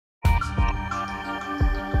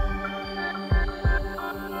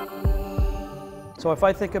So if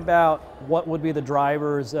I think about what would be the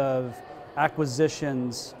drivers of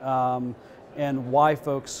acquisitions and why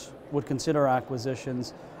folks would consider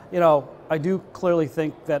acquisitions, I do clearly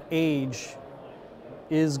think that age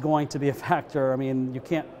is going to be a factor. I mean, you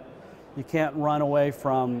can't run away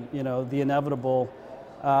from the inevitable,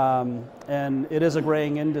 and it is a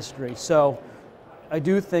graying industry. So I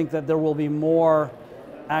do think that there will be more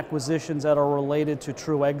acquisitions that are related to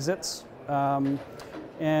true exits.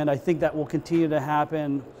 And I think that will continue to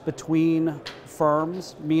happen between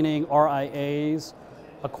firms, meaning RIAs,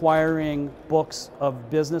 acquiring books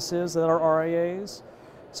of businesses that are RIAs.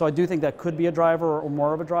 So I do think that could be a driver or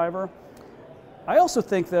more of a driver. I also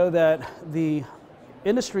think, though, that the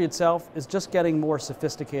industry itself is just getting more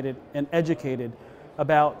sophisticated and educated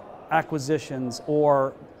about acquisitions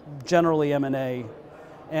or generally M&A.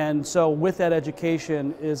 And so with that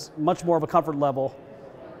education is much more of a comfort level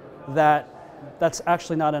that's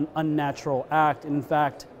actually not an unnatural act. In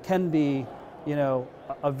fact, can be,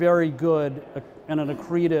 a very good and an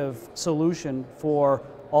accretive solution for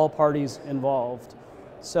all parties involved.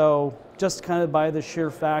 So just kind of by the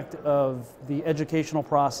sheer fact of the educational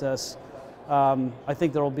process, I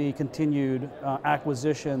think there will be continued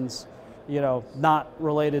acquisitions, not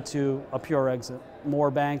related to a pure exit.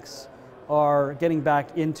 More banks are getting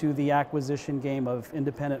back into the acquisition game of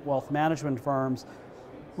independent wealth management firms,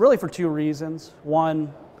 really for two reasons.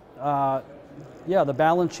 One, the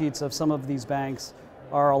balance sheets of some of these banks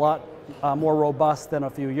are a lot more robust than a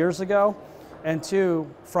few years ago. And two,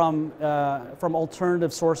 from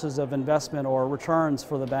alternative sources of investment or returns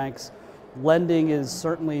for the banks, lending is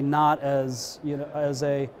certainly not as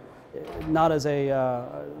a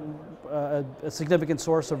significant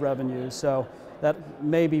source of revenue. So that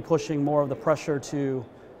may be pushing more of the pressure to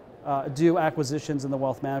do acquisitions in the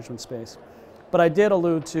wealth management space. But I did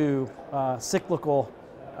allude to cyclical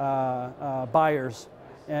buyers,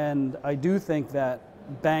 and I do think that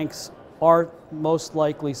banks are most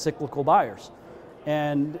likely cyclical buyers.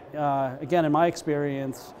 And again, in my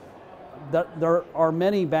experience, there are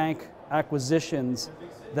many bank acquisitions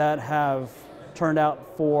that have turned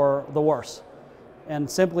out for the worse. And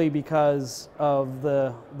simply because of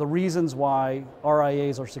the reasons why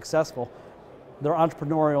RIAs are successful. They're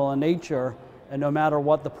entrepreneurial in nature, and no matter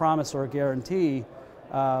what the promise or guarantee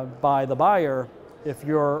by the buyer, if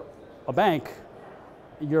you're a bank,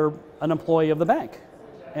 you're an employee of the bank.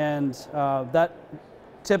 And that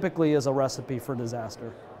typically is a recipe for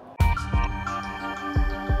disaster.